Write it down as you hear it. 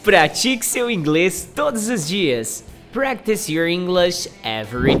Pratique seu inglês todos os dias. Practice your English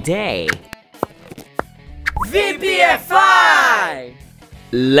every day. VPFI!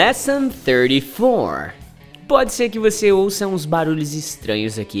 Lesson 34. Pode ser que você ouça uns barulhos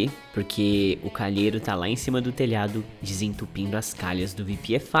estranhos aqui, porque o calheiro tá lá em cima do telhado desentupindo as calhas do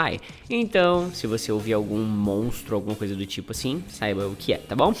VPFI. Então, se você ouvir algum monstro, alguma coisa do tipo assim, saiba o que é,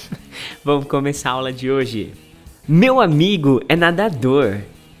 tá bom? Vamos começar a aula de hoje. Meu amigo é nadador.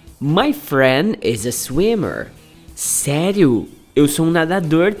 My friend is a swimmer. Sério? Eu sou um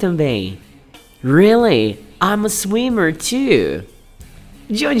nadador também. Really? I'm a swimmer too.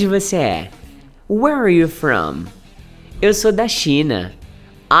 De onde você é? Where are you from? Eu sou da China.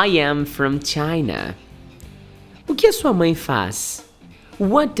 I am from China. O que a sua mãe faz?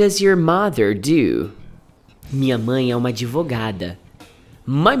 What does your mother do? Minha mãe é uma advogada.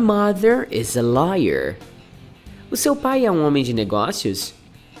 My mother is a lawyer. O seu pai é um homem de negócios?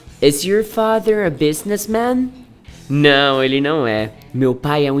 Is your father a businessman? Não, ele não é. Meu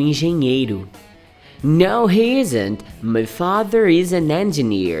pai é um engenheiro. No, he isn't. My father is an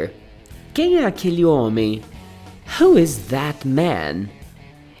engineer. Quem é aquele homem? Who is that man?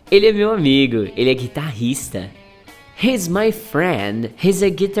 Ele é meu amigo, ele é guitarrista. He's my friend, he's a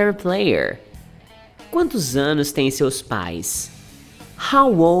guitar player. Quantos anos têm seus pais?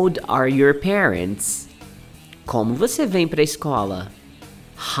 How old are your parents? Como você vem para a escola?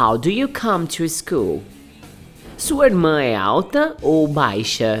 How do you come to school? Sua irmã é alta ou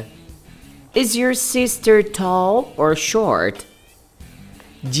baixa? Is your sister tall or short?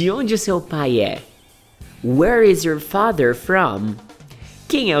 De onde o seu pai é? Where is your father from?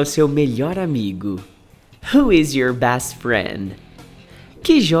 Quem é o seu melhor amigo? Who is your best friend?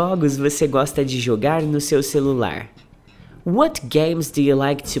 Que jogos você gosta de jogar no seu celular? What games do you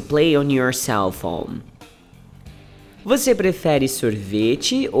like to play on your cell phone? Você prefere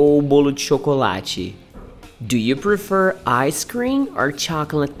sorvete ou bolo de chocolate? Do you prefer ice cream or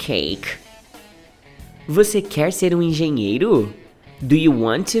chocolate cake? Você quer ser um engenheiro? Do you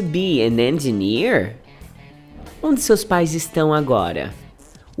want to be an engineer? Onde seus pais estão agora?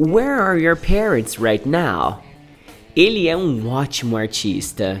 Where are your parents right now? Ele é um ótimo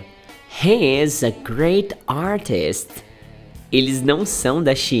artista. He is a great artist. Eles não são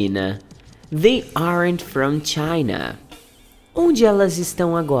da China. They aren't from China. Onde elas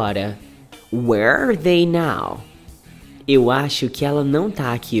estão agora? Where are they now? Eu acho que ela não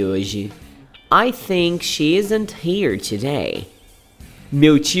tá aqui hoje. I think she isn't here today.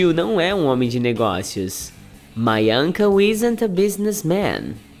 Meu tio não é um homem de negócios. My uncle isn't a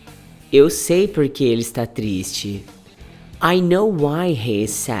businessman. Eu sei porque ele está triste. I know why he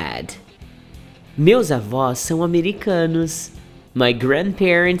is sad. Meus avós são americanos. My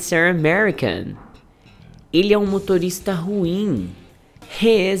grandparents are American. Ele é um motorista ruim.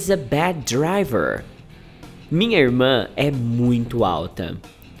 He is a bad driver. Minha irmã é muito alta.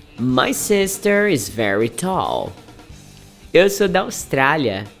 My sister is very tall. Eu sou da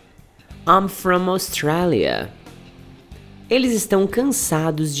Austrália. I'm from Australia. Eles estão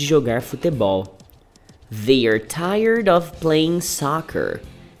cansados de jogar futebol. They are tired of playing soccer.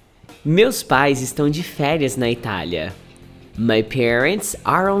 Meus pais estão de férias na Itália. My parents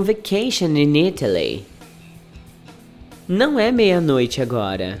are on vacation in Italy. Não é meia-noite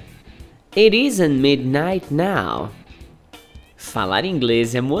agora. It isn't midnight now. Falar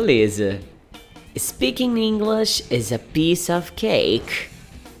inglês é moleza. Speaking English is a piece of cake.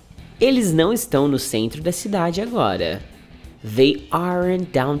 Eles não estão no centro da cidade agora. They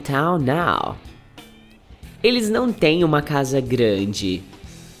aren't downtown now. Eles não têm uma casa grande.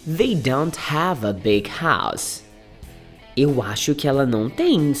 They don't have a big house. Eu acho que ela não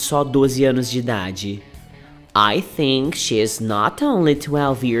tem só 12 anos de idade. I think she is not only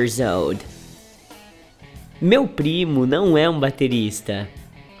 12 years old. Meu primo não é um baterista.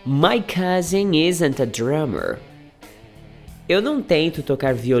 My cousin isn't a drummer. Eu não tento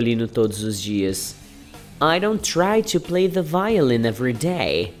tocar violino todos os dias. I don't try to play the violin every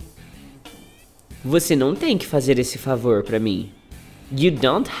day. Você não tem que fazer esse favor para mim. You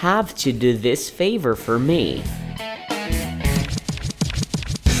don't have to do this favor for me.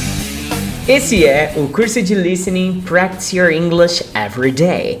 Esse é o curso de Listening Practice Your English Every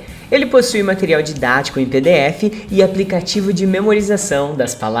Day. Ele possui material didático em PDF e aplicativo de memorização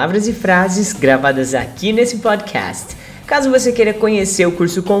das palavras e frases gravadas aqui nesse podcast. Caso você queira conhecer o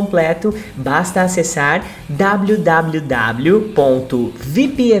curso completo, basta acessar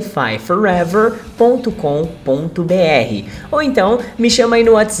www.vpfiforever.com.br ou então me chama aí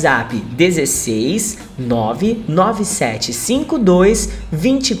no WhatsApp 16 99752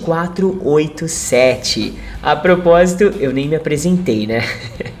 2487. A propósito, eu nem me apresentei, né?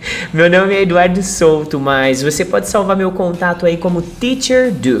 Meu nome é Eduardo Souto, mas você pode salvar meu contato aí como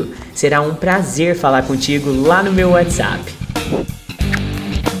Teacher Do. Será um prazer falar contigo lá no meu WhatsApp.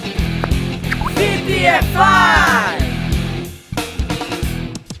 VPFI!